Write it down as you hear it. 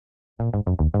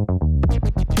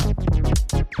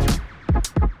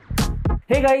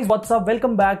Hey guys, what's up?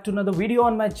 Welcome back to another video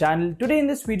on my channel. Today in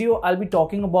this video, I'll be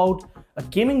talking about a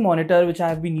gaming monitor which I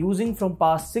have been using from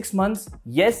past 6 months.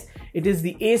 Yes, it is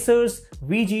the ACER's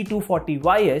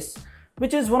VG240YS,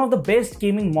 which is one of the best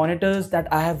gaming monitors that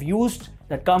I have used,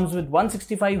 that comes with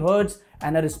 165Hz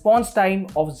and a response time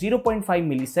of 0.5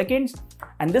 milliseconds.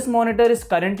 And this monitor is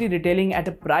currently retailing at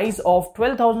a price of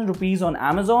 12,000 rupees on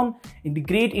Amazon in the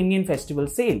Great Indian Festival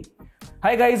sale.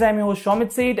 Hi guys, I'm your host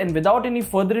Shaumit Seth, and without any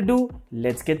further ado,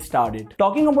 let's get started.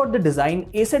 Talking about the design,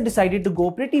 ACER decided to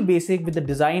go pretty basic with the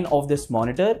design of this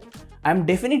monitor. I'm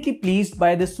definitely pleased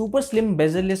by the super slim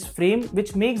bezel-less frame,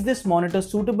 which makes this monitor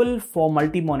suitable for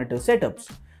multi-monitor setups.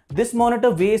 This monitor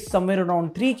weighs somewhere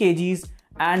around 3 kgs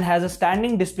and has a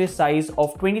standing display size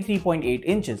of 23.8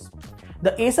 inches.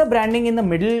 The ACER branding in the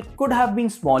middle could have been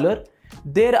smaller.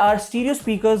 There are stereo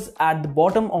speakers at the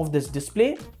bottom of this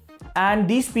display, and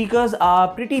these speakers are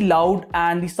pretty loud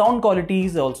and the sound quality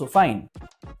is also fine.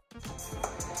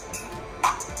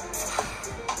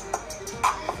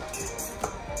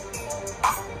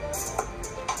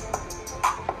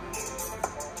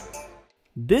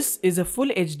 This is a full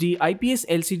HD IPS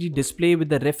LCD display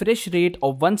with a refresh rate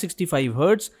of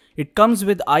 165Hz. It comes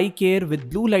with eye care with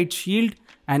blue light shield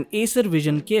and ACER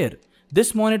Vision Care.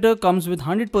 This monitor comes with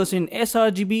 100%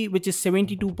 sRGB, which is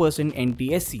 72%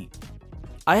 NTSC.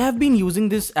 I have been using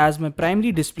this as my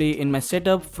primary display in my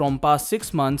setup from past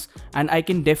 6 months, and I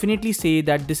can definitely say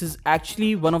that this is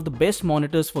actually one of the best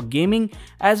monitors for gaming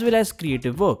as well as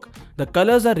creative work. The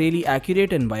colors are really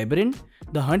accurate and vibrant.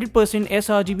 The 100%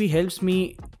 sRGB helps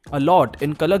me a lot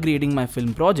in color grading my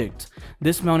film projects.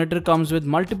 This monitor comes with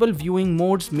multiple viewing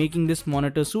modes, making this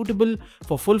monitor suitable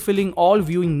for fulfilling all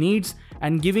viewing needs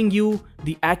and giving you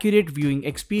the accurate viewing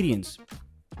experience.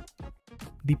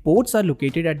 The ports are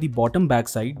located at the bottom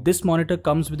backside. This monitor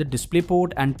comes with a display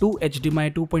port and 2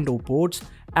 HDMI 2.0 ports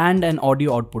and an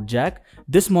audio output jack.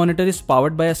 This monitor is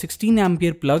powered by a 16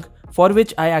 ampere plug, for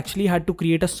which I actually had to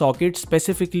create a socket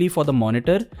specifically for the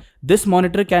monitor. This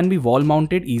monitor can be wall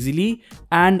mounted easily,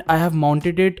 and I have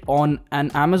mounted it on an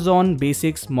Amazon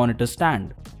Basics monitor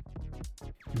stand.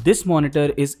 This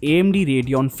monitor is AMD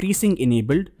Radeon FreeSync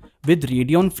enabled. With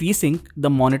Radeon FreeSync, the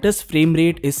monitor's frame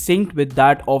rate is synced with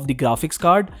that of the graphics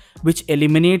card, which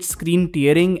eliminates screen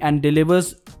tearing and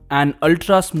delivers an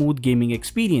ultra smooth gaming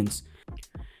experience.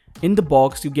 In the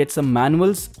box, you get some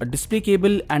manuals, a display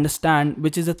cable and a stand,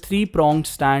 which is a 3-pronged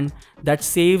stand that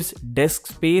saves desk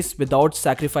space without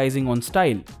sacrificing on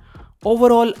style.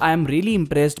 Overall, I am really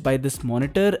impressed by this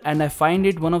monitor and I find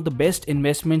it one of the best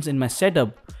investments in my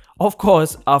setup, of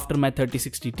course after my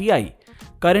 3060 Ti.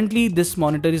 Currently, this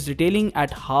monitor is retailing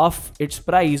at half its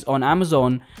price on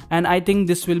Amazon, and I think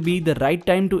this will be the right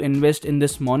time to invest in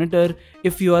this monitor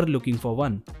if you are looking for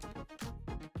one.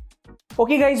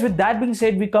 Okay guys, with that being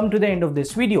said, we come to the end of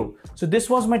this video. So this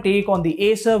was my take on the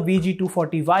ACER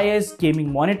VG240YS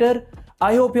gaming monitor.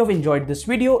 I hope you have enjoyed this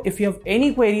video. If you have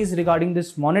any queries regarding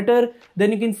this monitor,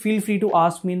 then you can feel free to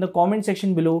ask me in the comment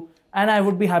section below, and I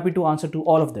would be happy to answer to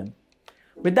all of them.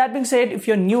 With that being said, if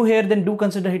you're new here, then do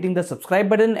consider hitting the subscribe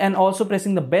button and also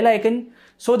pressing the bell icon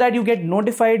so that you get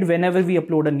notified whenever we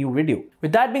upload a new video.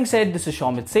 With that being said, this is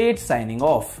Shaumit Seth signing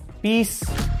off. Peace.